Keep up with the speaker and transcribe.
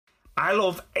I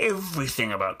love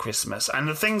everything about Christmas, and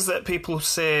the things that people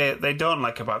say they don't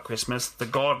like about Christmas, the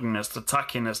gaudiness, the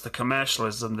tackiness, the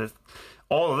commercialism,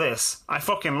 all of this, I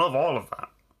fucking love all of that.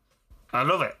 I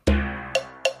love it.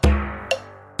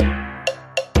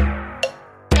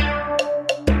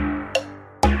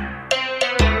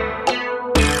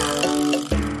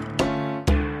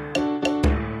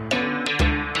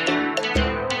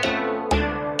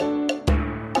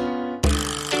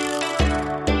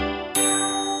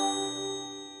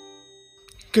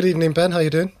 Good evening, Ben. How you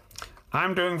doing?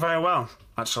 I'm doing very well,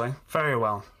 actually. Very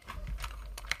well.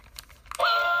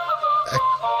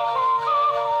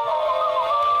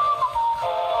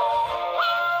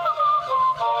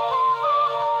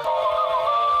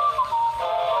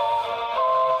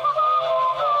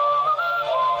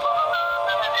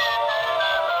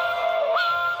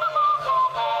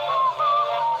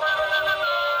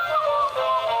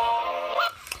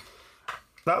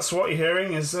 That's what you're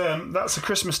hearing is that's a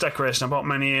Christmas decoration I bought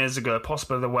many years ago,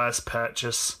 possibly the worst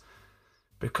purchase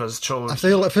because children. I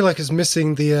feel like it's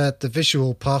missing the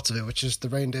visual part of it, which is the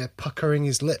reindeer puckering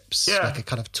his lips, like a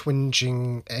kind of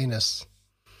twinging anus.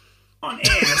 Not an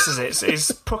anus, is it?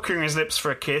 He's puckering his lips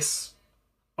for a kiss.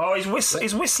 Oh, he's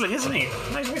whistling, isn't he?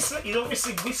 No, he's whistling. He's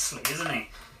obviously whistling, isn't he?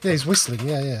 Yeah, he's whistling.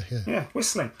 Yeah,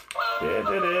 whistling.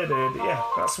 Yeah,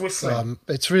 that's whistling.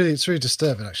 It's really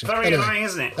disturbing, actually. Very annoying,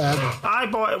 isn't it? I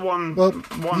bought it one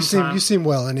you seem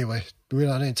well anyway.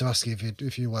 I need to ask you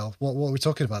if you're well. What are we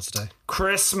talking about today?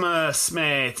 Christmas,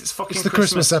 mate. It's the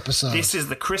Christmas episode. This is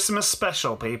the Christmas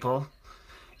special, people.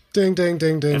 Ding, ding,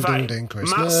 ding, ding, ding, ding,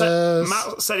 Christmas.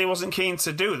 Matt said he wasn't keen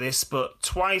to do this, but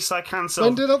twice I cancelled.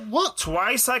 Ended up what?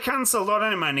 Twice I cancelled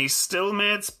on him, and he still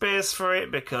made space for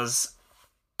it because...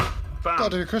 Bam.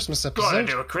 Gotta do a Christmas episode. Gotta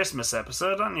do a Christmas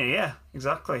episode, haven't you? Yeah,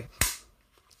 exactly.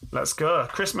 Let's go.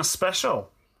 Christmas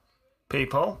special,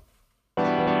 people.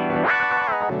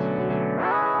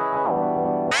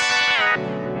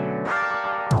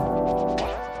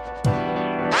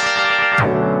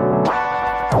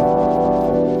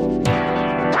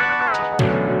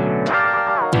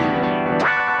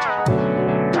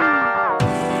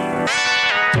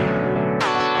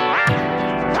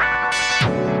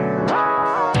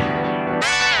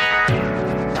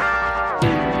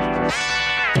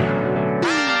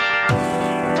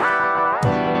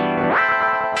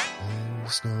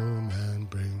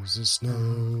 The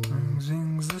snow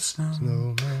brings the snow.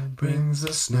 Snowman brings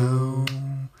the snow.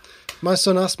 My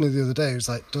son asked me the other day, he was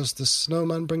like, does the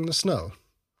snowman bring the snow?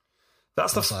 I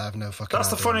have no fucking That's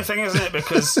idea. the funny thing, isn't it?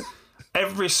 Because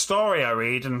every story I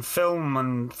read and film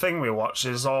and thing we watch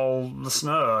is all the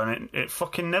snow, and it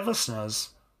fucking never snows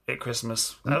at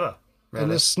Christmas, ever. Really.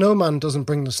 And the snowman doesn't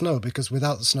bring the snow because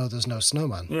without the snow, there's no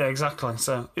snowman. Yeah, exactly.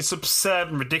 So it's absurd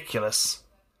and ridiculous.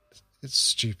 It's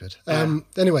stupid. Yeah.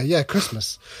 Anyway, yeah,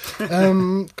 Christmas.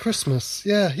 Christmas,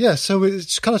 yeah. So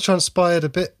it's kind of transpired a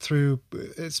bit through...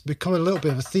 It's become a little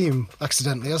bit of a theme,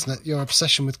 accidentally, hasn't it? Your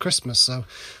obsession with Christmas. So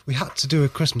we had to do a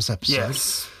Christmas episode.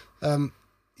 Yes.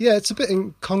 Yeah, it's a bit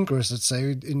incongruous, I'd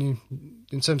say, in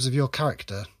terms of your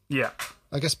character. Yeah.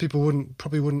 I guess people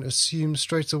probably wouldn't assume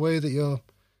straight away that you're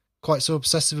quite so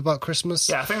obsessive about Christmas.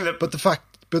 Yeah, I think that... But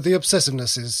the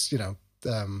obsessiveness is,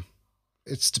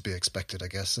 it's to be expected, I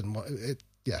guess. And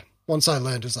once I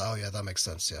learned, it was like, oh yeah, that makes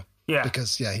sense. Yeah, yeah.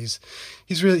 Because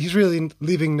he's really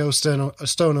leaving no stone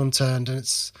unturned,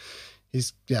 and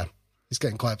he's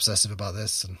getting quite obsessive about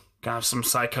this. And kind of some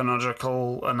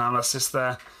psychological analysis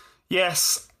there.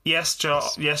 Yes,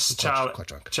 Charlie. Quite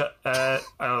drunk.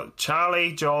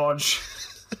 Charlie, George,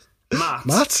 Matt.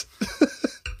 Matt.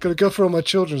 Gonna go for all my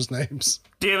children's names.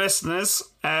 Dear listeners,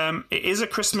 it is a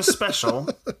Christmas special,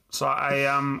 so I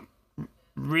am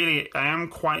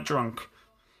quite drunk,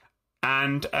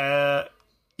 and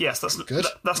yes,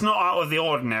 that's not out of the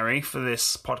ordinary for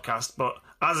this podcast, but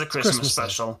as a Christmas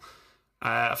special,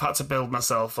 I've had to build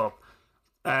myself up.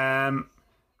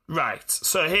 Right,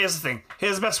 so here's the thing.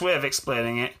 Here's the best way of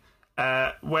explaining it.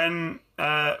 When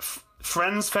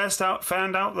friends first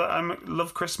found out that I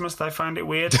love Christmas, they find it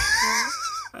weird.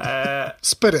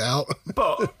 Spit it out.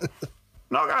 But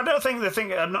no, I don't think they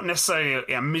think I'm not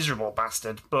necessarily a miserable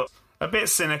bastard, but a bit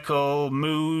cynical,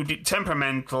 moody,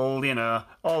 temperamental,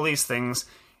 all these things,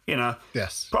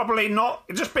 Yes. Probably not,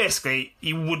 just basically,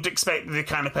 you would expect the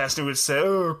kind of person who would say,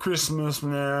 oh, Christmas,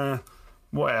 nah,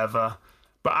 whatever.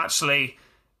 But actually,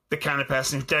 the kind of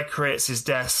person who decorates his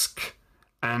desk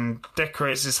and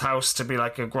decorates his house to be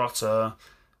like a grotto.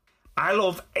 I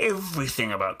love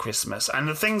everything about Christmas, and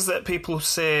the things that people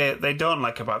say they don't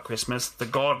like about Christmas, the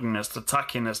gaudiness, the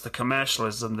tackiness, the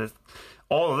commercialism,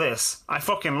 all of this, I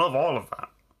fucking love all of that.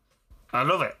 I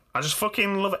love it. I just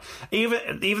fucking love it.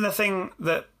 Even the thing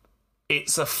that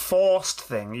it's a forced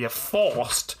thing. You're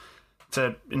forced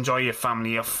to enjoy your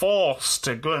family. You're forced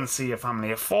to go and see your family.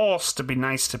 You're forced to be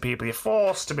nice to people. You're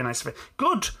forced to be nice to people.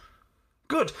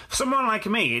 Good. For someone like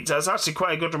me, it's actually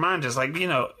quite a good reminder. It's like,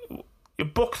 you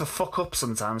buck the fuck up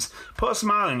sometimes. Put a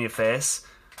smile on your face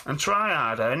and try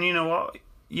harder. And you know what?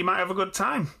 You might have a good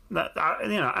time. And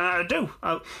I do.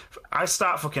 I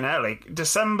start fucking early.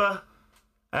 December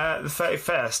the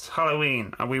 31st,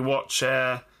 Halloween, and we watch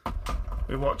The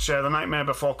Nightmare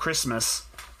Before Christmas,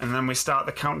 and then we start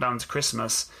the countdown to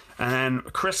Christmas. And then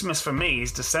Christmas for me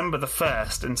is December the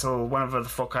 1st until whenever the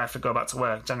fuck I have to go back to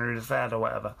work, January the 3rd or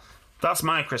whatever. That's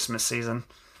my Christmas season.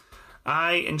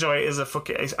 I enjoy it as a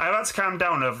fucking... I've had to calm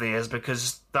down over the years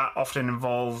because that often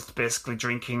involved basically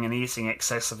drinking and eating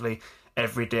excessively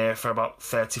every day for about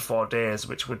 34 days,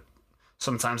 which would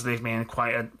sometimes leave me in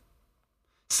quite a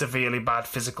severely bad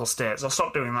physical state. So I'll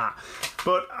stop doing that.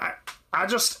 But I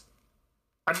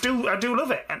do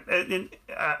love it.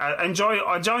 I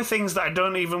enjoy things that I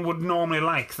don't even would normally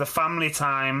like. The family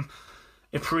time,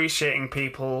 appreciating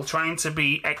people, trying to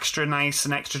be extra nice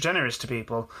and extra generous to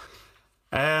people.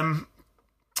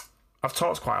 I've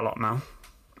talked quite a lot now.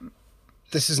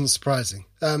 This isn't surprising.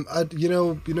 You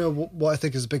know what I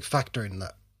think is a big factor in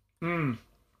that.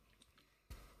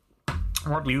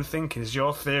 What do you think is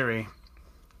your theory?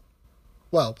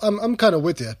 Well, I'm kind of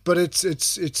with you, but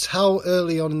it's how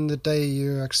early on in the day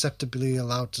you're acceptably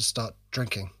allowed to start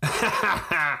drinking.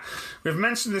 We've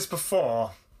mentioned this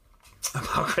before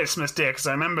about Christmas Day, because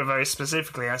I remember very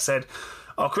specifically I said,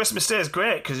 Christmas Day is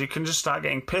great because you can just start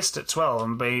getting pissed at 12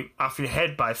 and be off your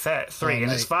head by 3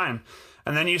 and it's fine.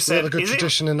 And then you said... We have a good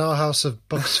tradition in our house of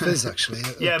Bucks Fizz, actually.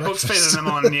 Yeah, Bucks Fizz in the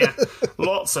morning, yeah.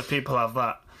 Lots of people have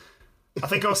that. I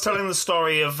think I was telling the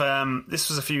story of... this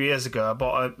was a few years ago. I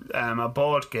bought a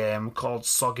board game called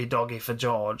Soggy Doggy for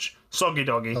George. Soggy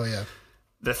Doggy. Oh, yeah.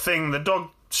 The dog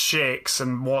shakes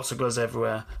and water goes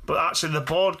everywhere. But actually the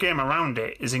board game around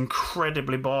it is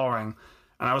incredibly boring.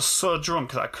 And I was so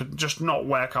drunk that I could just not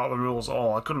work out the rules at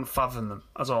all. I couldn't fathom them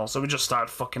at all. So we just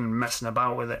started fucking messing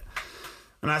about with it.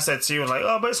 And I said to you, like,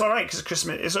 but it's all right because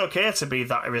Christmas. It's okay to be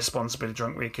that irresponsibly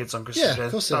drunk with your kids on Christmas Day.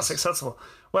 Of course That's acceptable.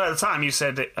 Well, at the time you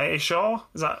said, "Are you sure?"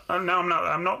 Is that? Oh, no, I'm not.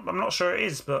 I'm not sure it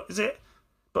is. But is it?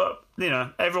 But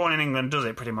everyone in England does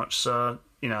it pretty much. So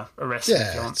arrest me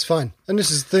if you want. It's fine. And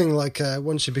this is the thing. Like,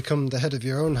 once you become the head of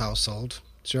your own household,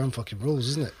 it's your own fucking rules,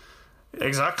 isn't it?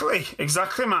 Exactly,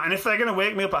 Matt. And if they're going to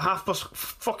wake me up at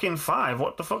 5:30,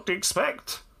 what the fuck do you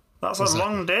expect? That's a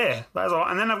long day. That's all.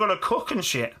 And then I've got to cook and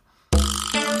shit.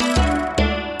 Ben?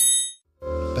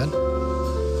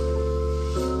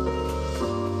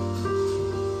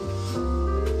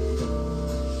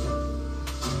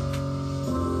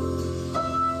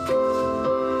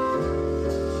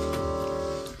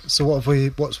 So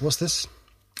what's this?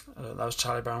 That was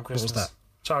Charlie Brown Christmas. What was that?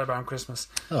 Charlie Brown Christmas.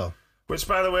 Oh. Which,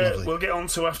 by the way, Lovely. We'll get on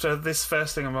to after this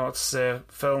first thing I'm about to say.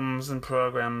 Films and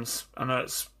programmes. I know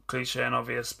it's cliche and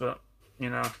obvious, but,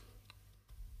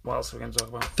 what else are we going to talk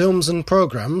about? Films and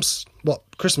programmes? What,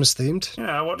 Christmas themed?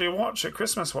 Yeah, what do you watch at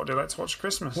Christmas? What do you like to watch at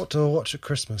Christmas? What do I watch at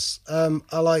Christmas?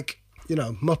 I like,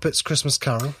 Muppets Christmas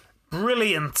Carol.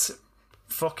 Brilliant.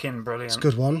 Fucking brilliant. It's a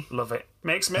good one. Love it.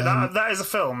 Makes me that is a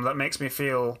film that makes me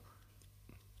feel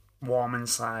warm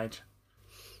inside.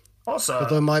 Also,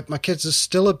 although my kids are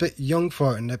still a bit young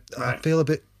for it, and I feel a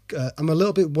bit. I'm a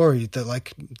little bit worried that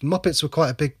Muppets were quite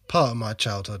a big part of my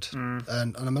childhood,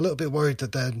 and I'm a little bit worried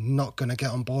that they're not going to get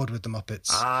on board with the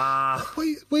Muppets.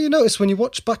 Well, you notice when you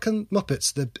watch back on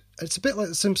Muppets, it's a bit like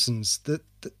The Simpsons. That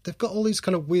they've got all these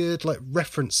kind of weird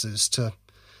references to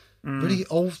really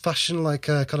old-fashioned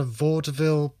kind of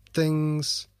vaudeville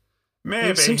things.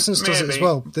 Maybe Simpsons does it as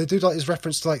well. They do this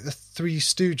reference to the Three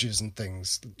Stooges and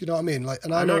things. You know what I mean?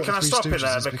 And I know. Can I stop it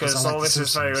there because all this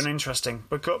is very uninteresting?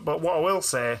 But what I will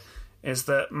say is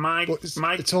that my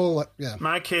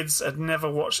kids had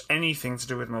never watched anything to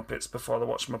do with Muppets before they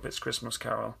watched Muppets Christmas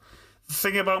Carol. The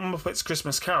thing about Muppets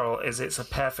Christmas Carol is it's a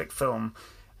perfect film,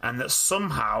 and that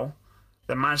somehow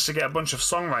they managed to get a bunch of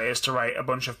songwriters to write a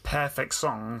bunch of perfect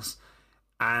songs,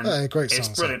 and great it's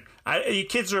songs, brilliant. Your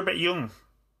kids are a bit young.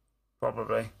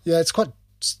 Probably. Yeah, it's quite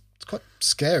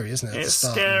scary, isn't it? It's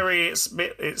scary.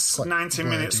 It's 90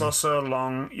 minutes or so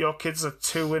long. Your kids are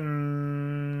 2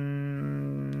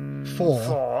 and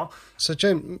 4. So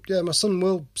James, my son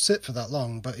will sit for that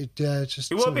long, but it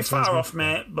won't be far off,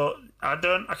 mate. But I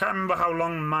can't remember how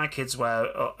long my kids were,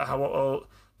 or how old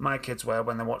my kids were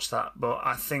when they watched that. But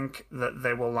I think that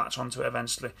they will latch onto it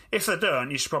eventually. If they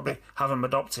don't, you should probably have them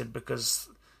adopted because.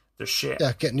 Shit.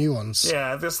 Yeah, get new ones.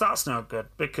 Yeah, that's no good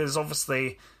because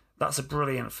obviously That's a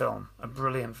brilliant film. A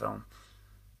brilliant film.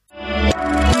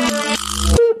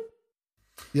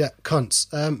 Yeah,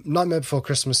 cunts. Nightmare Before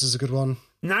Christmas is a good one.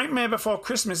 Nightmare Before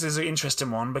Christmas is an interesting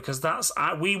one because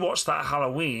we watched that at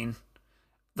Halloween.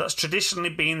 That's traditionally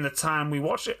been the time we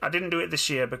watch it. I didn't do it this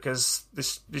year because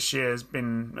this year has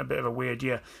been a bit of a weird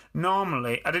year.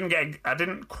 Normally, I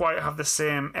didn't quite have the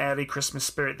same early Christmas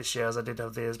spirit this year as I did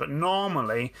other years. But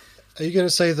normally, are you going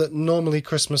to say that normally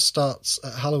Christmas starts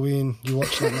at Halloween? You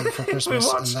watch Nightmare Before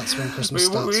Christmas, and that's when Christmas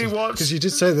starts. Because you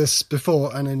did say this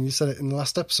before, and then you said it in the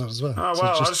last episode as well. Oh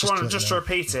well, I just wanted to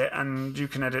repeat it, and you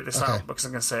can edit this out because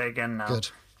I'm going to say it again now. Good.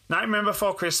 Nightmare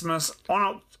Before Christmas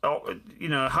Halloween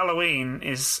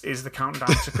is the countdown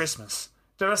to Christmas.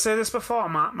 Did I say this before?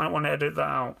 Matt might want to edit that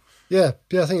out. Yeah,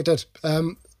 I think it did.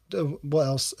 What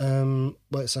else?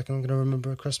 Wait a second, I'm going to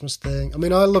remember a Christmas thing. I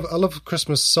mean, I love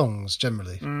Christmas songs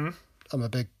generally. Mm. I'm a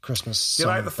big Christmas. Do you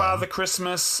like the Father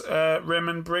Christmas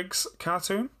Raymond Briggs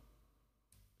cartoon?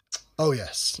 Oh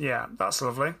yes. Yeah, that's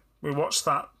lovely. We watched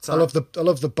that. I love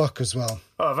the book as well.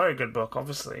 Oh, a very good book,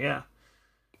 obviously. Yeah.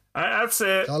 I'd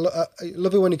say I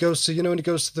love it when he goes to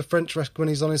the French when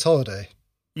he's on his holiday.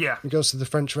 Yeah, he goes to the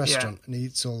French restaurant and he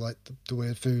eats all like the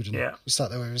weird food, and he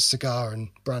sat there with his cigar and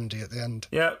brandy at the end.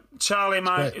 Yeah, Charlie,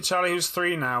 who's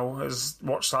 3 now, has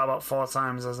watched that about 4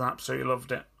 times. Has absolutely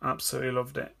loved it. Absolutely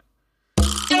loved it.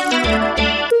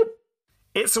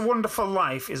 It's a Wonderful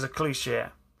Life is a cliche,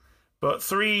 but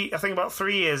I think about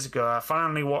 3 years ago, I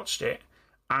finally watched it.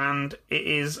 And it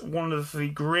is one of the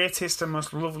greatest and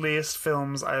most loveliest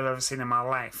films I've ever seen in my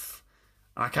life.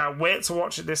 And I can't wait to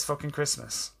watch it this fucking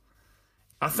Christmas.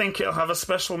 I think it'll have a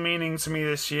special meaning to me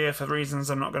this year for reasons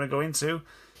I'm not going to go into.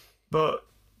 But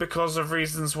because of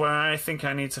reasons where I think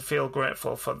I need to feel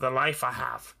grateful for the life I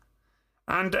have.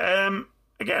 And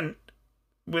again,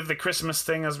 with the Christmas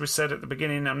thing, as we said at the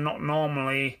beginning, I'm not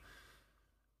normally...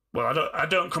 Well, I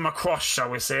don't come across, shall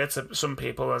we say, to some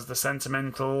people as the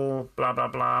sentimental, blah, blah,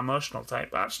 blah, emotional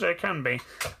type. Actually, I can be.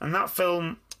 And that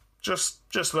film, just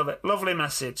love it. Lovely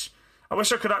message. I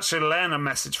wish I could actually learn a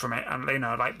message from it and,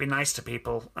 be nice to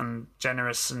people and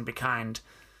generous and be kind.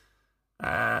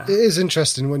 It is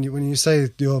interesting when you say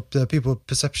the people's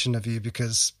perception of you,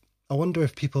 because I wonder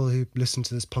if people who listen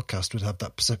to this podcast would have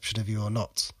that perception of you or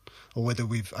not, or whether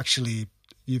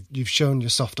you've shown your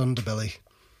soft underbelly.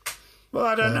 Well,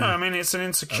 I don't know. I mean, it's an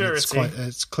insecurity.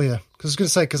 It's clear. Because I was going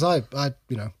to say, because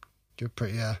you're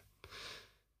pretty, Are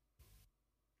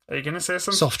you going to say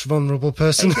something? Soft, vulnerable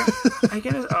person. Are you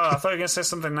gonna, I thought you were going to say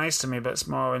something nice to me, but it's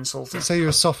more insulting. You say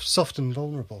you're soft and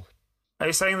vulnerable. Are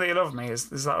you saying that you love me? Is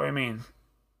that what you mean?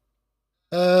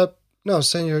 No, I was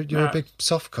saying you're a big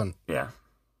soft cunt. Yeah.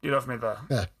 You love me, though.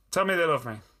 Yeah. Tell me they love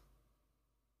me.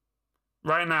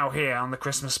 Right now, here, on the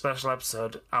Christmas special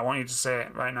episode, I want you to say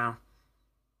it right now.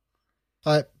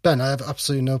 Ben, I have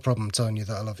absolutely no problem telling you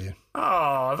that I love you.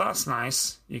 Oh, that's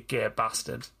nice, you gay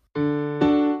bastard.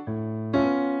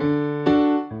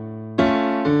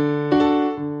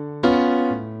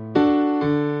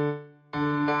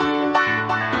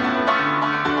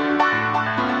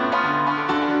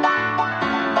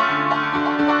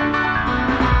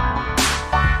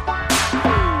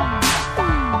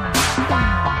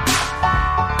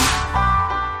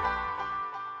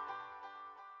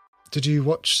 Did you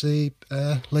watch the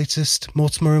latest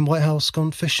Mortimer and Whitehouse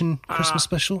Gone Fishing Christmas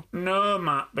special? No,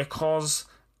 Matt, because,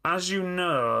 as you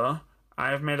know, I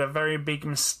have made a very big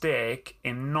mistake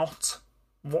in not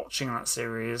watching that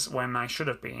series when I should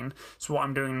have been. So what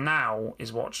I'm doing now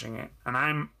is watching it. And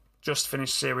I'm just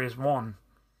finished series 1,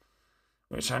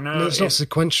 which I know... it's not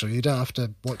sequential. You don't have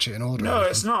to watch it in order. No,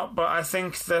 it's not, but I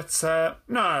think that...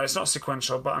 no, it's not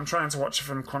sequential, but I'm trying to watch it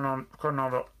from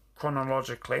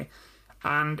chronologically.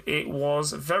 And it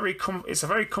was it's a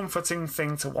very comforting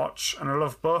thing to watch, and I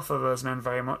love both of those men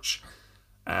very much.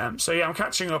 So yeah, I'm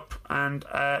catching up, and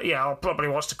I'll probably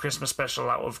watch the Christmas special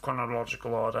out of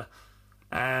chronological order.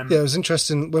 It was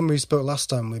interesting when we spoke last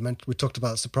time. We talked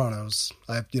about Sopranos.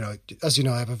 As you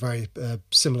know, I have a very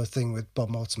similar thing with Bob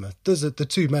Mortimer. There's the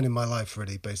two men in my life,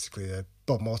 really, basically,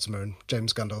 Bob Mortimer and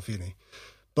James Gandolfini.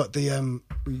 But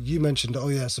you mentioned,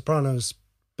 Sopranos,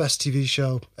 best TV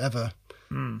show ever.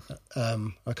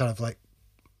 I kind of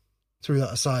threw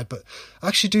that aside, but I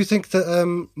actually do think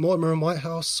that Mortimer and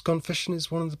Whitehouse Gone Fishing is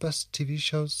one of the best TV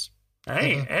shows.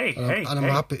 I'm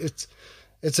happy.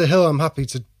 It's a hill I'm happy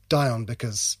to die on,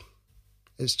 because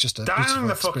it's just a die on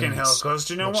the experience. Fucking hill. Because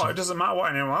do you know what? It doesn't matter what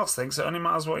anyone else thinks. It only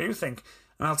matters what you think.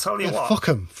 And I'll tell you what. Fuck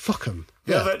them.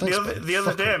 The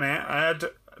other day, mate,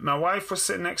 my wife was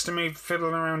sitting next to me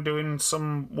fiddling around doing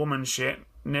some woman shit,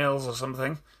 nails or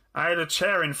something. I had a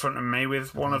chair in front of me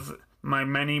with one of my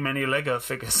many, many Lego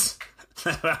figures.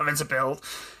 having to build.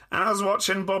 And I was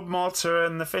watching Bob Mortar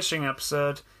and the fishing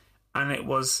episode, and it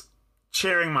was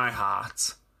cheering my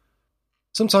heart.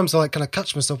 Sometimes I kind of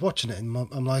catch myself watching it, and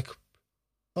I'm like,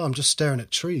 oh, I'm just staring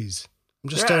at trees. I'm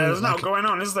just staring. There's not going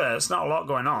on, is there? It's not a lot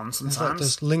going on sometimes. It's like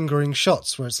there's lingering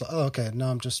shots where it's like, oh, okay,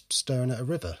 now I'm just staring at a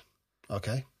river.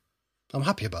 Okay, I'm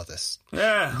happy about this.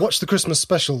 Yeah. Watch the Christmas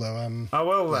special though. I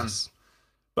will then.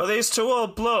 But these two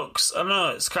old blokes, I know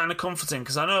it's kind of comforting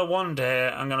because I know one day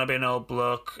I'm going to be an old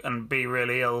bloke and be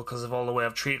really ill because of all the way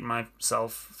I've treated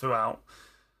myself throughout.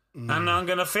 And I'm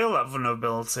going to feel that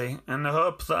vulnerability, and I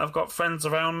hope that I've got friends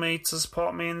around me to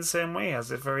support me in the same way.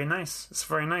 As it's very nice. It's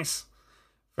very nice.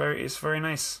 It's very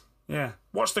nice. Yeah.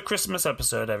 Watch the Christmas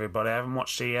episode, everybody. I haven't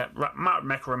watched it yet. Matt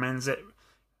recommends it.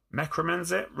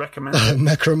 Recommends it? Mech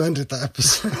recommended that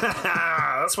episode.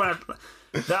 That's when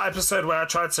that episode where I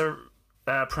tried to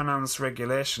pronounce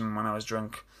regulation when I was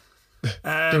drunk.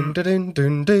 Dun, dun,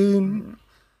 dun, dun.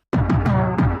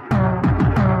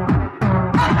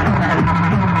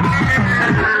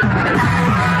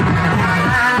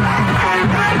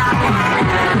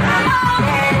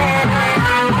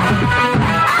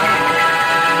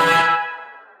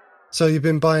 So you've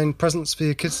been buying presents for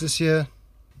your kids this year?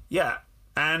 Yeah,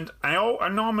 and I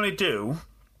normally do.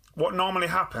 What normally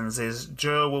happens is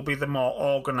Joe will be the more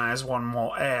organised one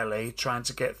more early, trying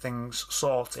to get things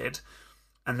sorted,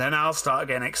 and then I'll start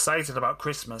getting excited about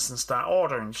Christmas and start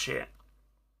ordering shit.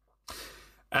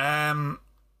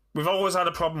 We've always had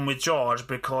a problem with George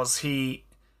because he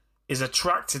is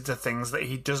attracted to things that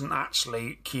he doesn't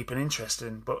actually keep an interest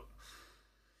in, but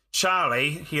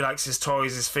Charlie, he likes his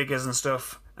toys, his figures and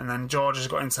stuff, and then George has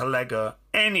got into Lego.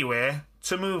 Anyway,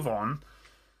 to move on,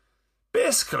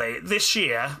 basically, this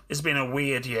year has been a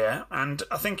weird year, and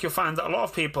I think you'll find that a lot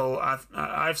of people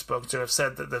I've spoken to have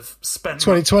said that they've spent...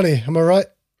 2020, am I right?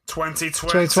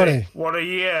 2020. What a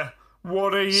year.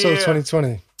 What a year. So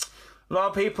 2020. A lot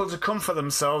of people to comfort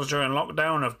themselves during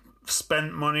lockdown have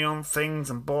spent money on things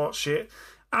and bought shit.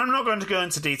 I'm not going to go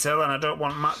into detail, and I don't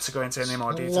want Matt to go into any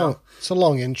more detail. It's a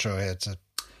long intro here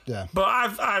yeah. But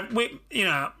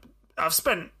I've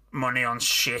spent money on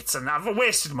shit, and I've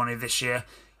wasted money this year,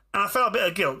 and I felt a bit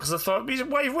of guilt because I thought,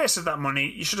 well, you've wasted that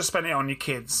money. You should have spent it on your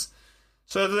kids.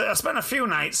 So I spent a few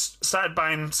nights, started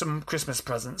buying some Christmas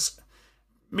presents.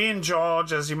 Me and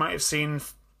George, as you might have seen,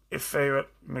 if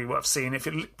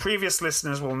previous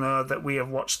listeners will know that we have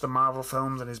watched the Marvel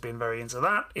films, and he's been very into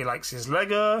that. He likes his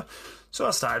Lego, so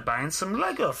I started buying some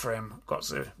Lego for him.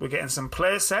 We're getting some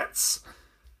play sets.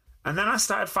 And then I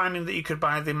started finding that you could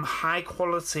buy them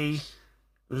high-quality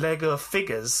Lego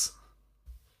figures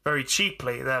very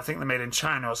cheaply. I think they're made in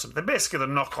China or something. They're basically the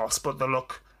knockoffs, but they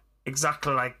look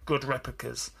exactly like good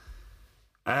replicas.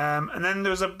 And then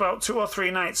there was about 2 or 3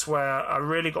 nights where I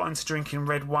really got into drinking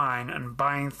red wine and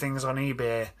buying things on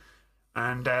eBay.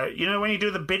 And, when you do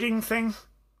the bidding thing?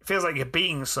 It feels like you're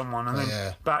beating someone. And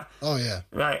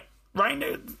Right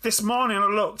now, this morning I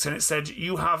looked and it said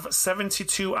you have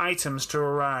 72 items to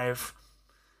arrive.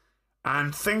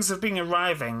 And things have been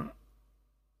arriving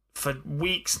for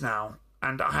weeks now.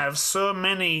 And I have so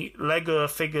many Lego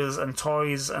figures and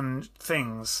toys and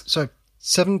things. So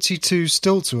 72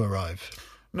 still to arrive?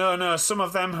 No, some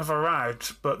of them have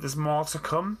arrived, but there's more to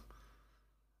come.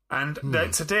 And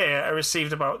today I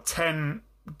received about 10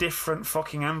 different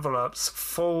fucking envelopes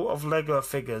full of Lego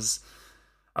figures.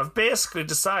 I've basically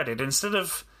decided, instead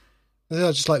of...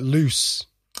 They're just like loose.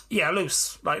 Yeah,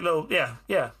 loose. Like little... Yeah.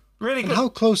 Really good. And how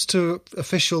close to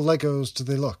official Legos do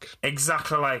they look?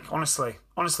 Exactly like, honestly,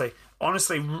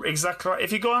 exactly like...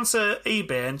 If you go onto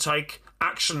eBay and type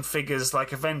action figures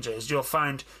like Avengers, you'll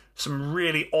find some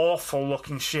really awful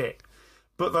looking shit.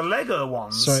 But the Lego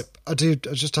ones... Sorry, I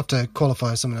just have to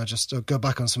qualify something or go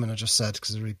back on something I just said,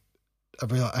 because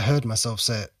I heard myself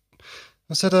say it.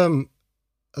 I said,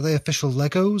 are they official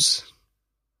Legos?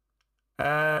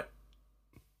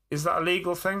 Is that a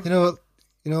legal thing? You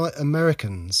know what?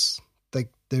 Americans,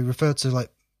 they refer to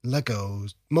like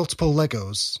Legos, multiple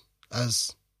Legos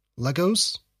as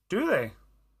Legos. Do they?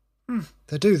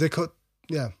 They do. They could,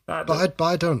 yeah. But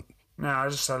I don't. No, I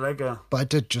just said Lego. But I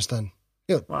did just then.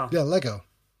 Yeah, wow. Yeah, Lego.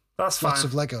 That's fine. Lots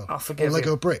of Lego. I'll forgive you. Or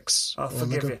Lego bricks. I'll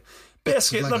forgive you.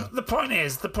 Basically, the point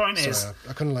is... Sorry,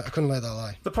 I couldn't let that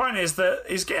lie. The point is that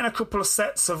he's getting a couple of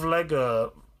sets of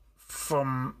Lego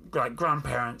from like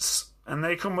grandparents, and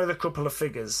they come with a couple of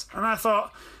figures. And I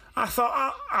thought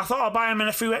I'll buy him in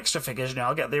a few extra figures.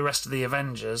 I'll get the rest of the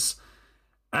Avengers,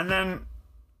 and then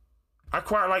I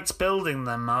quite liked building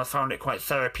them. I found it quite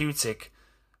therapeutic.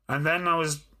 And then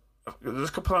there's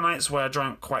a couple of nights where I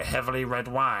drank quite heavily red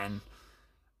wine.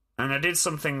 And I did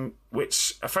something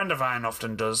which a friend of mine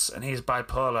often does, and he's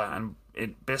bipolar, and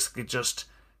it basically just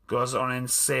goes on an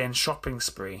insane shopping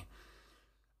spree.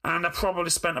 And I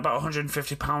probably spent about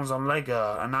 £150 on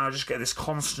Lego, and now I just get this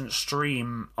constant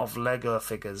stream of Lego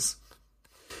figures.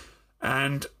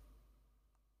 And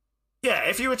yeah,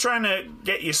 if you were trying to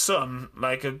get your son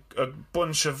like a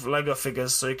bunch of Lego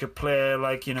figures so he could play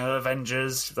like, you know,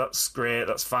 Avengers, that's great,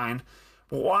 that's fine.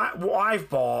 But what I've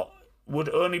bought would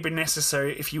only be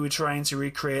necessary if you were trying to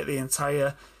recreate the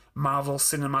entire Marvel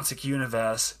Cinematic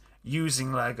Universe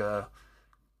using Lego.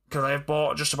 Because I've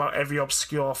bought just about every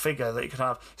obscure figure that you could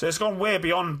have. So it's gone way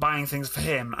beyond buying things for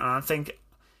him. And I think,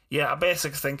 I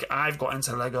basically think I've got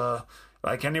into Lego.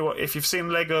 Like, if you've seen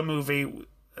Lego Movie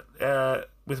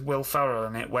with Will Ferrell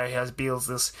in it, where he has builds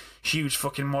this huge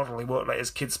fucking model he won't let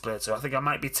his kids play to, I think I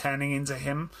might be turning into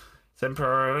him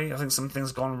temporarily. I think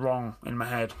something's gone wrong in my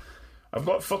head. I've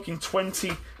got fucking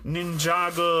 20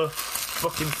 Ninjago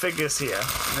fucking figures here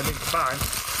in a big bag.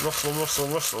 Russell,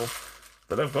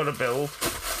 that I've got to build.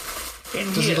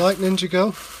 Does he like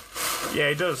Ninjago? Yeah,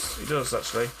 he does. He does,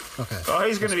 actually. Okay. Oh,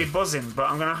 he's going to be buzzing,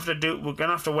 but we're going to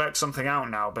have to work something out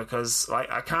now, because like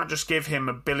I can't just give him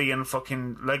a billion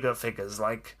fucking Lego figures.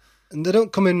 Like, and they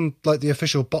don't come in like the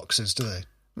official boxes, do they?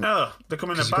 No, they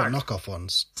come in a bag. You've got knockoff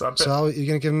ones. So how are you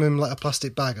going to give him like a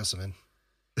plastic bag or something?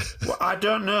 Well, I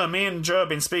don't know. Me and Joe have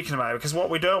been speaking about it, because what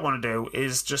we don't want to do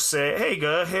is just say, hey,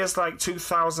 go, here's like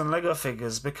 2,000 Lego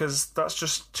figures, because that's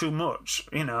just too much.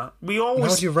 You know,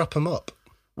 how do you wrap them up?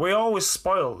 We always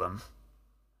spoil them,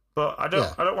 but I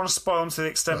don't want to spoil them to the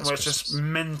extent where it's just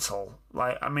mental.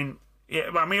 Like,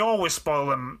 we always spoil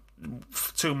them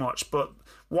too much. But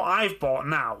what I've bought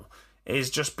now is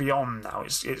just beyond now.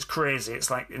 It's crazy.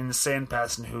 It's like an insane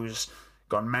person who's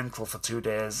gone mental for 2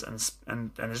 days,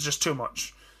 and it's just too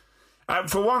much.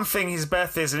 For one thing, his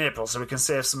birthday's in April, so we can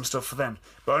save some stuff for then.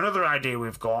 But another idea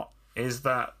we've got is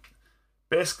that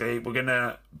basically I'm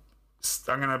gonna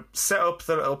set up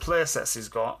the little play sets he's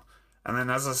got, and then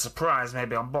as a surprise,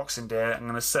 maybe on Boxing Day, I'm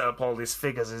gonna set up all these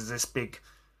figures as this big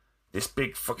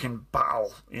fucking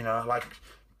battle, you know, like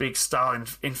big style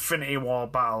Infinity War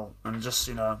battle, and just,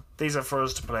 you know, these are for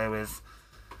us to play with.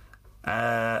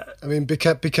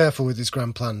 Be careful with his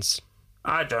grand plans.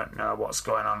 I don't know what's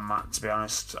going on, Matt, to be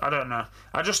honest. I don't know.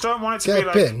 I just don't want it to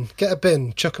Get a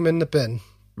bin, chuck him in the bin,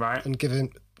 right, and give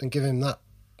him that,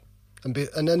 and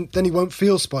then he won't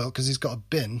feel spoiled because he's got a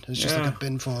bin. It's just like a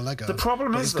bin full of Lego. The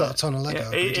problem is he's got a ton of Lego.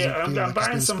 I'm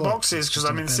buying some boxes because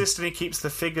I'm insisting he keeps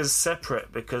the figures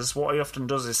separate, because what he often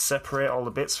does is separate all the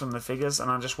bits from the figures,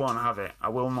 and I just won't have it. I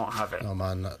will not have it. Oh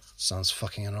man, that sounds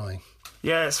fucking annoying.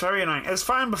 Yeah, it's very annoying. It was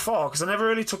fine before, because I never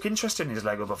really took interest in his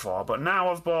Lego before, but now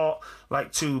I've bought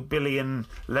like 2 billion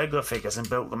Lego figures and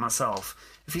built them myself.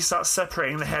 If he starts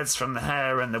separating the heads from the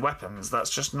hair and the weapons,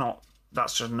 that's just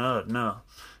nerd.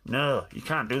 No, you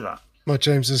can't do that. My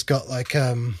James has got like,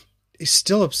 he's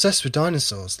still obsessed with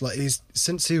dinosaurs. Like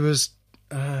since he was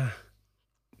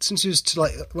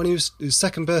like, when he was his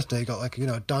second birthday, he got like, you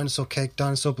know, dinosaur cake,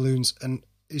 dinosaur balloons, and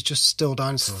he's just still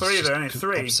dinosaurs. 3 there, only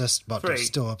 3.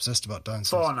 Still obsessed about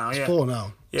dinosaurs. 4 now, yeah. It's 4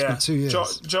 now. Yeah. It's been 2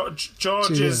 years.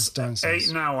 George is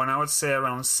 8 now, and I would say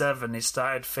around 7 he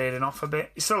started fading off a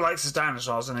bit. He still likes his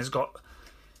dinosaurs, and he's got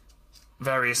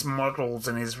various models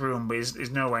in his room, but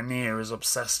he's nowhere near as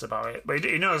obsessed about it. But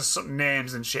he knows some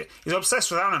names and shit. He's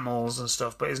obsessed with animals and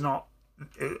stuff, but he's not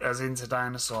as into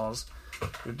dinosaurs.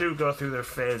 They do go through their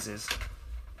phases.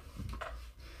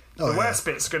 The worst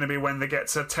bit's going to be when they get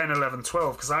to 10, 11,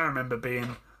 12, because I remember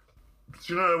being...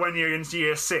 Do you know when you're into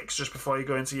year 6, just before you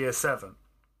go into year 7?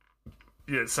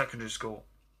 You're at secondary school.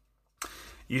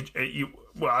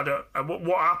 What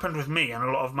happened with me and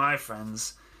a lot of my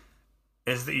friends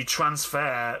is that you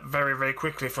transfer very, very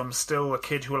quickly from still a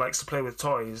kid who likes to play with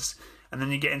toys, and then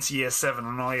you get into year 7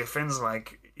 and all your friends,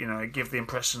 like, you know, give the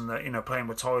impression that, you know, playing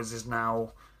with toys is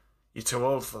now... You're too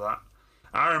old for that.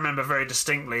 I remember very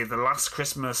distinctly the last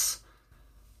Christmas,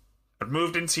 I'd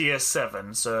moved into year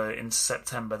 7, so in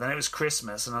September. Then it was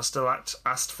Christmas, and I still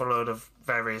asked for a load of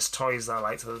various toys that I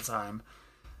liked at the time.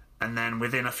 And then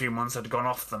within a few months, I'd gone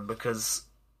off them because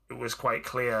it was quite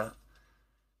clear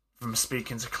from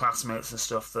speaking to classmates and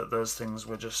stuff that those things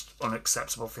were just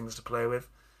unacceptable things to play with.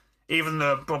 Even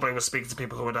though I probably was speaking to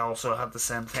people who had also had the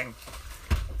same thing.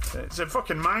 It's a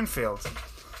fucking minefield.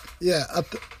 Yeah, I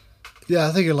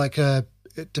think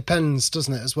it depends,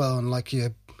 doesn't it, as well, on like your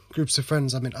groups of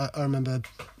friends. I mean, I remember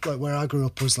like where I grew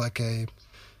up was like it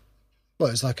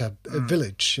was like a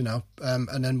village, you know,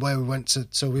 and then where we went to,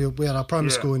 so we had our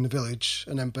primary school in the village,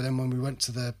 but then when we went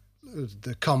to the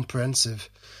comprehensive,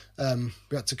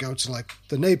 we had to go to like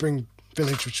the neighbouring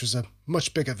village, which was a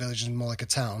much bigger village and more like a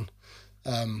town,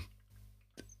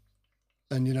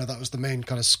 and that was the main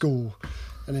kind of school,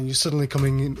 and then you're suddenly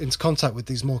coming into contact with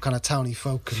these more kind of towny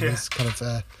folk and this kind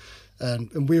of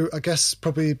and we were, I guess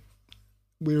probably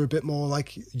we were a bit more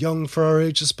like young for our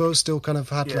age, I suppose, still kind of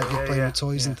had you're playing with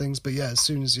toys and things, but as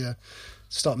soon as you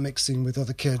start mixing with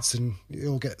other kids and it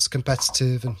all gets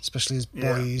competitive, and especially as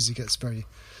boys he gets very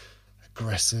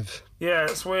aggressive.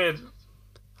 It's weird.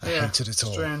 I hated it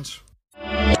all. Strange.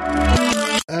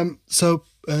 So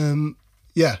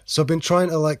I've been trying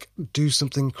to like do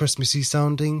something Christmassy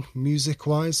sounding music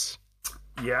wise.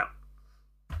 Yeah.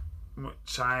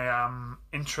 Which I am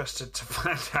interested to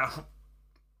find out.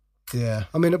 Yeah.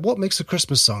 I mean, what makes a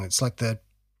Christmas song? It's like the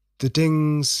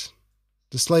dings,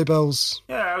 the sleigh bells.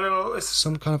 Yeah, it's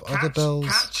some kind of other bells.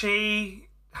 Catchy,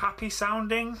 happy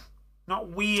sounding. Not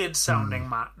weird sounding,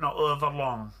 Matt. Not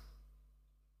overlong.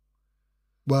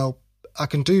 Well, I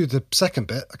can do the second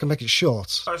bit. I can make it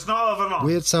short. Oh, it's not overlong.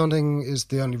 Weird sounding is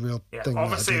the only real thing.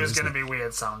 Obviously, it was going to be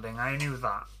weird sounding. I knew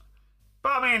that.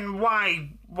 But I mean,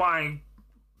 why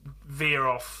veer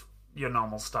off your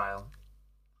normal style?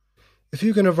 If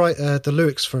you're going to write the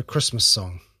lyrics for a Christmas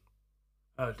song,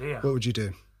 oh dear, what would you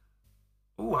do?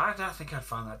 Ooh, I don't think I'd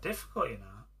find that difficult.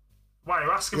 Why are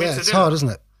you asking me to do? Yeah, it's hard, that? Isn't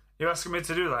it? You're asking me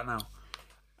to do that now.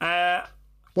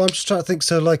 Well, I'm just trying to think.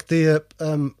 So, like I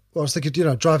was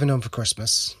thinking, driving home for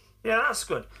Christmas. Yeah, that's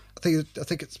good. I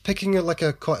think it's picking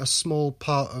quite a small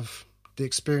part of the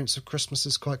experience of Christmas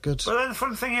is quite good. But then the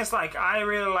fun thing is, I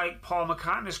really like Paul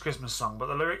McCartney's Christmas song, but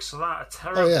the lyrics to that are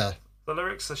terrible. Oh yeah, the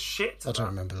lyrics are shit. I don't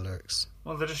remember the lyrics.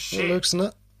 Well, they're just shit. What lyrics in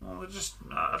that? Well, they're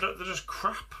just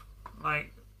crap.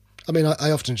 I mean, I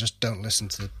often just don't listen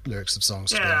to the lyrics of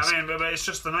songs. Yeah, I mean, but it's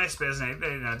just the nice bit, isn't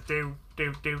it? Do,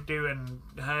 and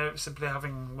simply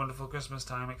having wonderful Christmas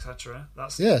time, etc.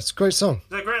 It's a great song.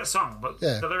 It's a great song, but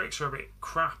the lyrics are a bit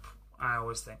crap, I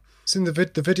always think. It's in the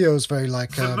video is very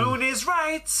like... The moon is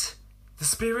right, the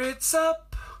spirit's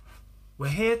up, we're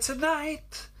here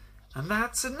tonight, and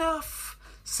that's enough.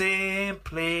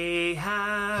 Simply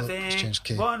having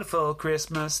wonderful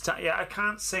Christmas time. Yeah, I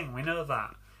can't sing, we know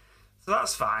that. So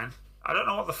that's fine. I don't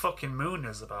know what the fucking moon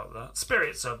is about that.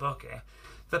 Spirit's up, okay.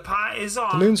 The party's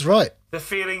on. The moon's right. The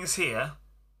feeling's here.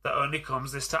 That only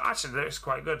comes this time. Actually, that looks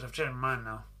quite good. I've changed my mind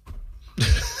now.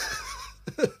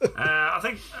 I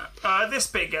think this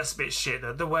bit gets a bit shit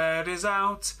though. The word is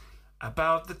out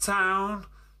about the town,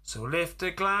 so lift a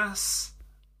glass.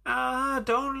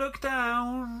 Don't look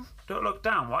down. Don't look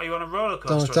down. What, are you on a roller coaster?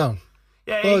 Don't look down.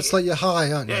 Yeah, well, it's like you're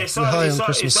high, aren't you? Yeah, you're high on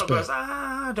Christmas spirit.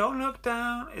 Goes, don't look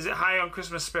down. Is it high on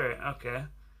Christmas spirit? Okay.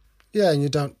 Yeah, and you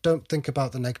don't think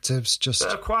about the negatives. Just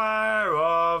the choir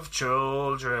of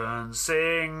children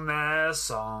sing their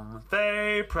song.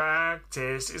 They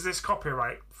practice. Is this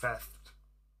copyright theft?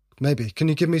 Maybe. Can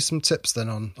you give me some tips then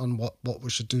on what we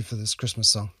should do for this Christmas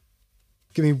song?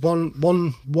 Give me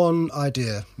one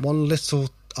idea, one little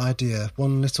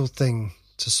thing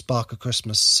to spark a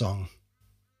Christmas song.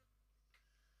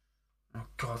 Oh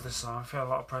God, this song! I feel a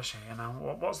lot of pressure here now.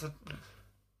 What's the?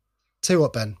 Tell you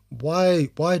what, Ben. Why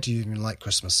do you even like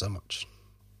Christmas so much?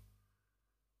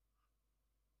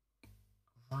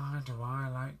 Why do I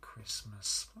like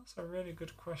Christmas? That's a really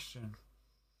good question.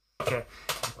 Okay,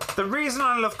 the reason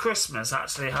I love Christmas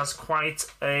actually has quite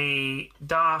a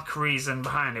dark reason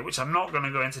behind it, which I'm not going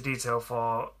to go into detail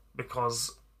for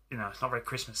because it's not very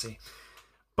Christmassy,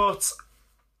 but.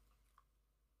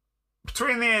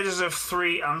 Between the ages of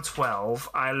 3 and 12,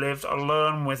 I lived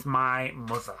alone with my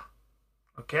mother.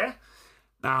 Okay?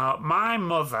 Now, my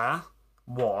mother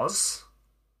was,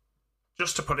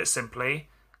 just to put it simply,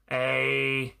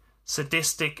 a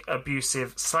sadistic,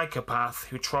 abusive psychopath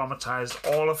who traumatized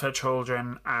all of her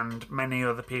children and many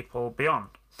other people beyond.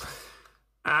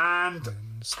 And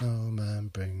when the snowman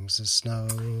brings the snow.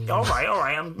 All right.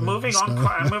 I'm moving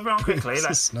on quickly.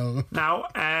 Snow. Now,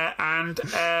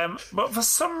 but for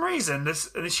some reason,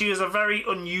 she is a very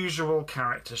unusual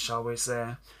character, shall we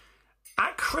say?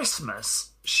 At Christmas,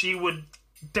 she would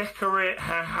decorate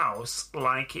her house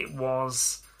like it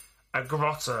was a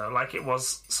grotto, like it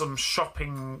was some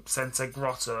shopping centre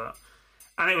grotto,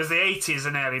 and it was the 80s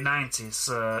and early 90s.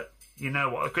 So you know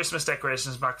what the Christmas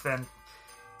decorations back then.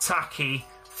 Tacky,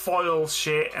 foil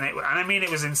shit, and I mean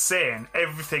it was insane.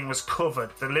 Everything was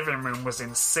covered. The living room was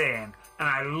insane, and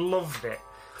I loved it.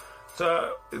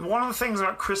 So one of the things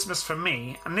about Christmas for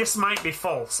me, and this might be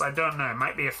false, I don't know, it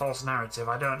might be a false narrative,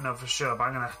 I don't know for sure, but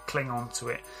I'm going to cling on to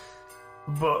it.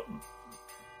 But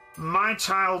my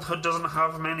childhood doesn't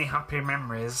have many happy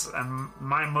memories, and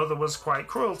my mother was quite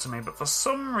cruel to me, but for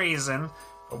some reason,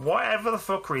 for whatever the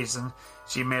fuck reason,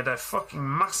 she made a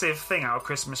fucking massive thing out of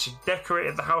Christmas. She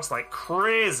decorated the house like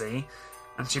crazy,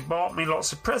 and she bought me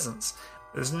lots of presents.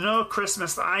 There's no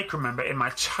Christmas that I can remember in my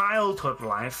childhood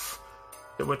life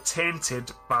that were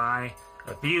tainted by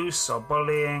abuse or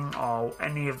bullying or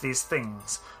any of these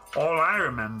things. All I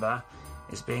remember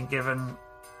is being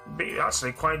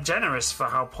actually quite generous for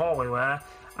how poor we were,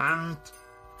 and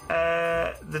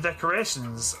the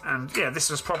decorations. And yeah, this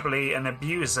was probably an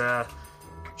abuser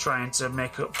trying to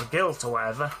make up for guilt or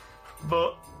whatever,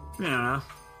 but you know,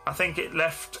 I think it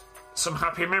left some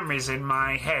happy memories in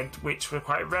my head which were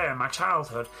quite rare in my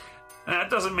childhood. And that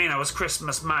doesn't mean I was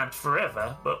Christmas mad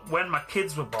forever, but when my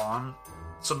kids were born,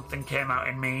 something came out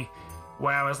in me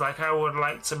where I was like, I would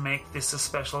like to make this a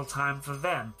special time for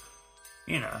them.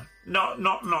 You know,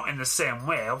 not in the same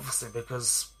way, obviously,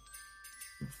 because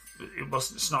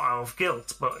it's not out of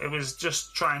guilt, but it was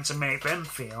just trying to make them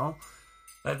feel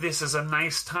that this is a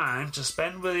nice time to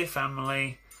spend with your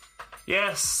family.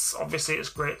 Yes, obviously it's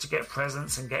great to get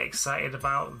presents and get excited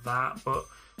about that, but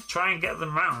try and get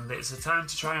them round. It's a time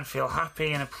to try and feel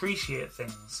happy and appreciate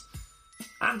things.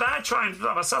 And I try and do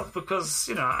that myself because,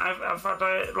 you know, I've had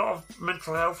a lot of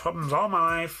mental health problems all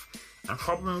my life, and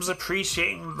problems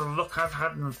appreciating the look I've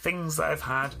had and the things that I've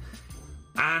had.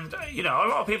 And, you know, a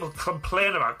lot of people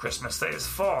complain about Christmas, that it's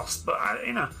forced, but,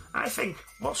 I think,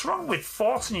 what's wrong with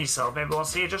forcing yourself maybe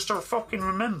once a year just to fucking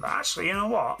remember, actually, you know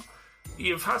what?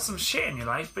 You've had some shit in your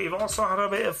life, but you've also had a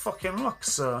bit of fucking luck,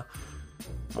 so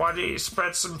why don't you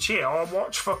spread some cheer? Or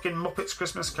watch fucking Muppets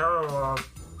Christmas Carol or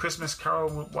Christmas Carol,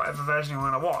 whatever version you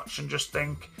want to watch, and just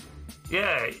think,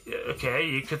 yeah, okay,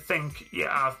 you could think, yeah,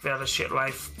 I've had a shit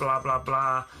life, blah, blah,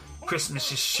 blah,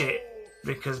 Christmas is shit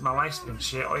because my life's been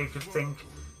shit. Or you could think,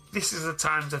 this is a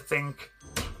time to think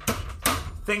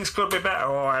things could be better,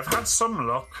 or I've had some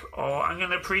luck, or I'm going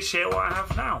to appreciate what I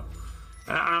have now.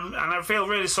 And I feel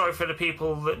really sorry for the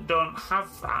people that don't have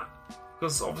that,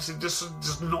 because obviously this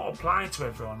does not apply to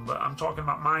everyone, but I'm talking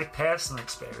about my personal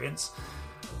experience.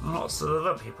 Lots of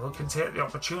other people can take the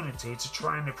opportunity to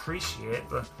try and appreciate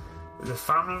the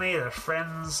family, their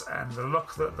friends, and the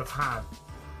luck that they've had.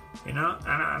 You know,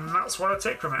 and that's what I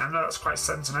take from it. I know that's quite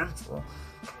sentimental.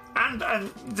 And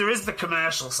there is the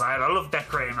commercial side. I love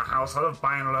decorating my house. I love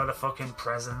buying a load of fucking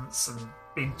presents and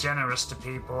being generous to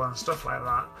people and stuff like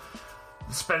that.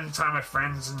 And spending time with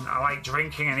friends, and I like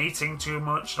drinking and eating too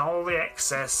much and all the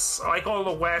excess. I like all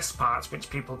the worst parts which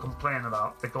people complain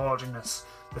about. The gaudiness,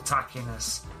 the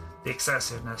tackiness, the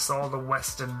excessiveness, all the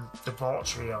Western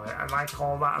debauchery of it. I like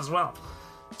all that as well.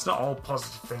 It's not all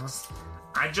positive things.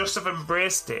 I just have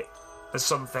embraced it as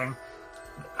something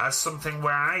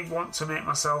where I want to make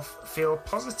myself feel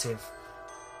positive,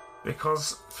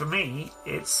 because for me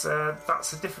it's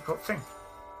that's a difficult thing.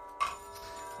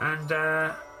 And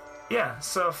yeah,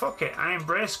 so fuck it, I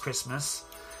embrace Christmas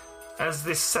as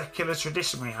this secular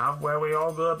tradition we have where we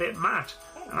all go a bit mad,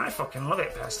 and I fucking love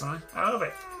it personally. I love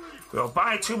it. We all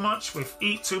buy too much, we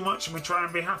eat too much, and we try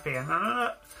and be happy. And I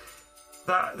know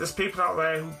that there's people out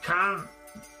there who can't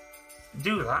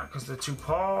do that because they're too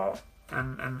poor,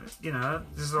 and you know,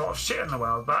 there's a lot of shit in the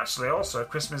world. But actually also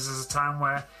Christmas is a time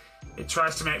where it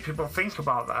tries to make people think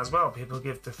about that as well. People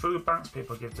give to food banks,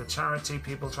 people give to charity,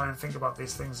 people try and think about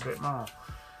these things a bit more.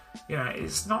 You know,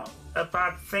 it's not a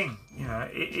bad thing. You know,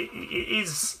 it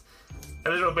is a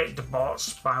little bit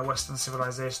debauched by Western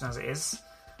civilization as it is,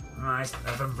 and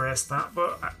I've embraced that.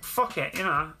 But fuck it, you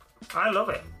know, I love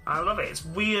it. I love it. It's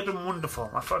weird and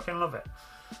wonderful. I fucking love it.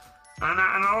 And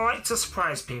I like to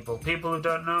surprise people who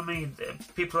don't know me,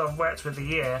 people I've worked with a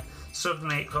year.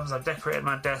 Suddenly it comes, I've decorated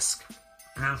my desk,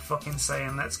 and I'm fucking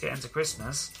saying, let's get into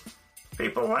Christmas.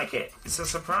 People like it. It's a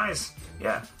surprise.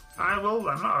 Yeah, I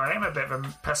am a bit of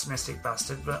a pessimistic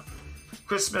bastard, but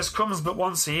Christmas comes but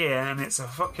once a year, and it's a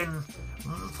fucking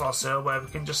month or so where we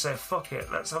can just say, fuck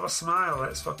it, let's have a smile.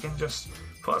 Let's fucking just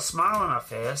put a smile on our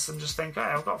face and just think, hey,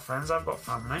 I've got friends, I've got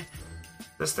family.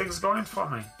 There's things going for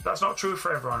me. That's not true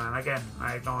for everyone, and again,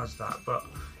 I acknowledge that, but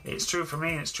it's true for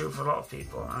me and it's true for a lot of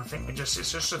people. And I think it's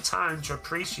just a time to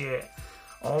appreciate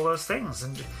all those things.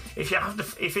 And if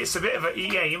it's a bit of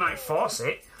you might force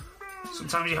it.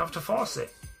 Sometimes you have to force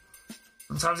it.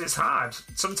 Sometimes it's hard.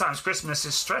 Sometimes Christmas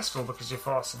is stressful because you're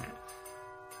forcing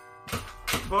it.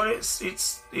 But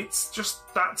it's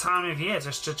just that time of year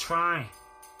just to try.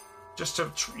 Just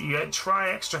to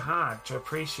try extra hard to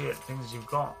appreciate the things you've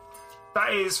got.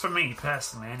 That is for me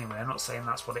personally, anyway. I'm not saying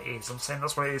that's what it is. I'm saying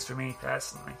that's what it is for me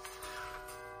personally.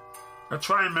 I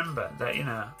try and remember that, you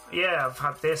know, yeah, I've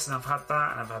had this and I've had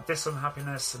that and I've had this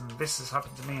unhappiness and this has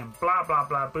happened to me and blah, blah,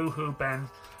 blah, boo-hoo, Ben.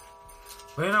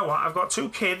 But you know what? I've got 2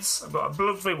 kids. I've got a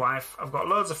lovely wife. I've got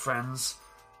loads of friends.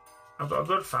 I've got a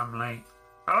good family.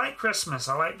 I like Christmas.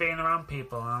 I like being around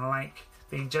people, and I like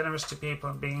being generous to people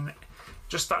and being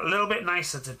just that little bit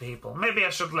nicer to people. Maybe I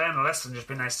should learn a lesson, just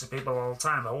be nice to people all the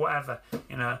time, or whatever,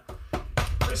 you know.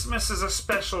 Christmas is a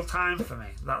special time for me.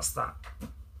 That's that.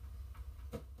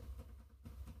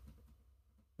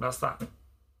 That's that.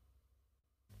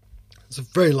 It's a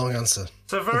very long answer.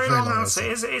 It's a very long answer.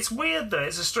 It's weird, though.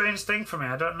 It's a strange thing for me.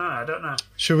 I don't know.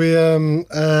 Should we...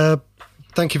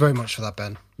 thank you very much for that,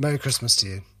 Ben. Merry Christmas to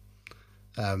you.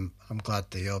 I'm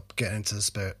glad that you're getting into the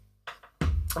spirit.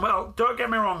 Well, don't get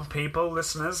me wrong, people,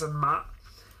 listeners, and Matt.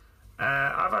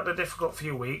 I've had a difficult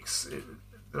few weeks.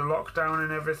 The lockdown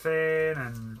and everything,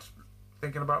 and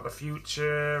thinking about the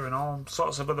future, and all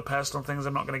sorts of other personal things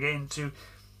I'm not going to get into.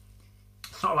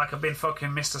 It's not like I've been fucking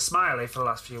Mr. Smiley for the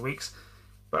last few weeks,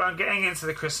 but I'm getting into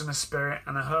the Christmas spirit,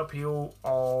 and I hope you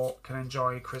all can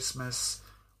enjoy Christmas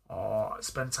or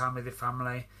spend time with your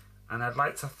family. And I'd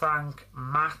like to thank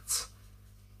Matt,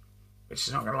 which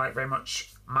is not going to like very much.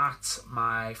 Matt,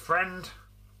 my friend,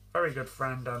 very good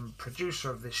friend and producer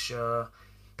of this show,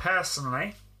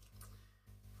 personally,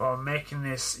 for making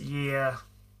this year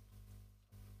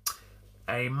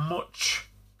a much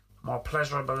more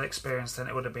pleasurable experience than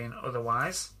it would have been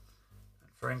otherwise,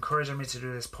 for encouraging me to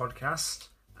do this podcast,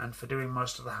 and for doing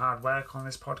most of the hard work on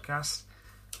this podcast,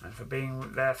 and for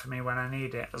being there for me when I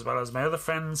need it, as well as my other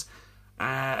friends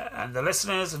and the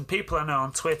listeners and people I know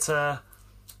on Twitter.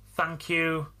 Thank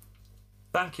you.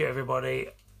 Thank you, everybody.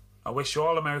 I wish you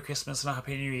all a Merry Christmas and a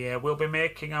Happy New Year. We'll be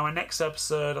making our next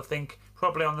episode, I think,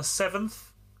 probably on the 7th.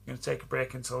 I'm going to take a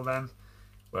break until then,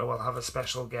 where we'll have a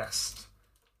special guest.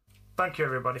 Thank you,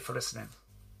 everybody, for listening.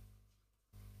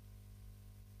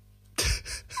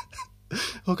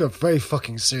 We got very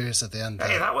fucking serious at the end.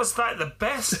 Hey, that was like the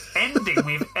best ending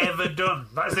we've ever done.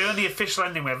 That is the only official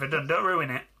ending we've ever done. Don't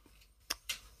ruin it.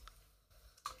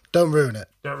 Don't ruin it.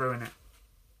 Don't ruin it.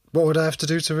 What would I have to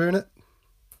do to ruin it?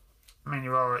 I mean,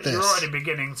 you're already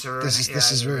beginning to ruin it.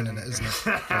 This is ruining it, isn't it?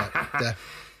 Right, yeah.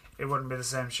 It wouldn't be the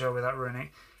same show without ruining it.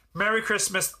 Merry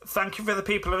Christmas. Thank you for the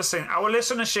people listening. Our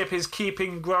listenership is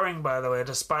keeping growing, by the way,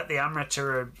 despite the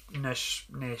amateurish.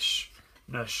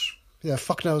 Yeah,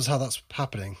 fuck knows how that's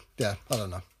happening. Yeah, I don't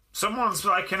know. Someone's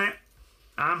liking it.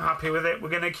 I'm happy with it. We're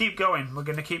going to keep going.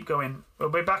 We'll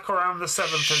be back around the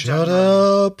 7th of January. Shut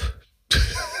up.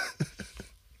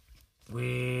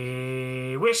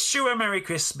 We wish you a Merry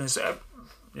Christmas.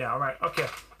 Yeah, all right. Okay.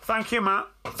 Thank you, Matt.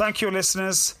 Thank you,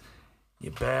 listeners.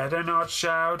 You better not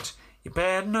shout. You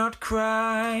better not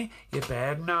cry. You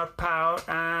better not pout.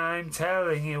 I'm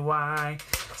telling you why.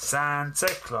 Santa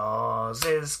Claus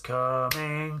is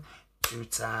coming to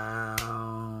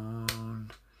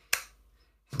town.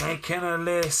 He's making a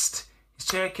list. He's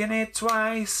checking it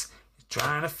twice. He's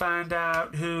trying to find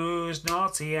out who's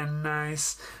naughty and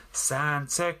nice.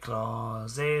 Santa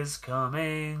Claus is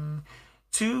coming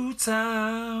to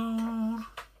town.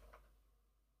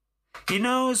 He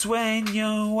knows when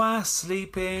you are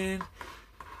sleeping.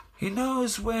 He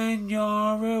knows when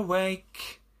you're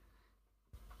awake.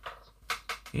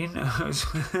 He knows.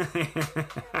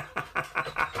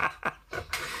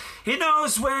 He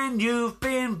knows when you've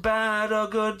been bad or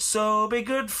good, so be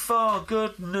good for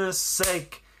goodness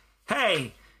sake.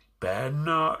 Hey, better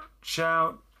not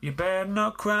shout. You better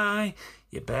not cry,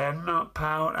 you better not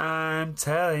pout, I'm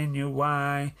telling you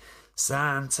why.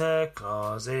 Santa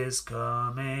Claus is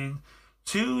coming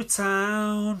to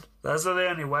town. Those are the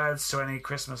only words to any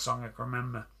Christmas song I can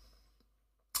remember.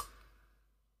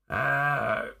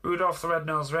 Rudolph the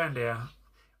Red-Nosed Reindeer.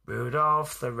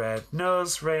 Rudolph the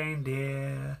Red-Nosed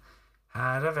Reindeer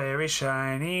had a very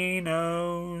shiny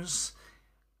nose,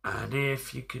 and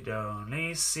if you could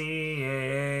only see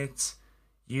it,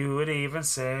 you would even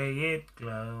say it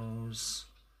glows.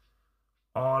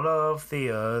 All of the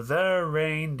other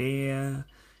reindeer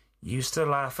used to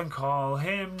laugh and call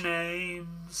him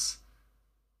names.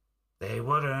 They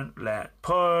wouldn't let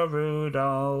poor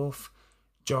Rudolph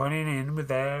joining in with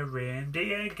their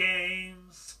reindeer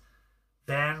games.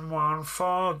 Then one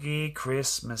foggy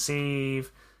Christmas Eve,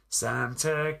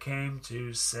 Santa came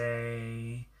to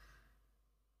say,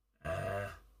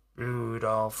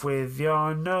 Rudolph, with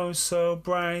your nose so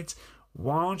bright,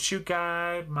 won't you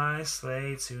guide my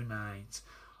sleigh tonight?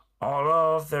 All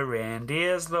of the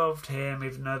reindeers loved him,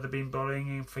 even though they'd been bullying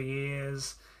him for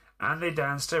years. And they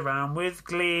danced around with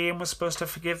glee and were supposed to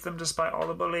forgive them despite all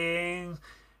the bullying.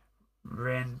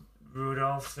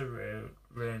 Rudolph the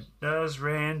Red-Nosed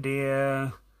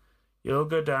Reindeer, you'll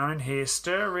go down in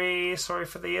history. Sorry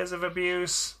for the years of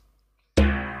abuse.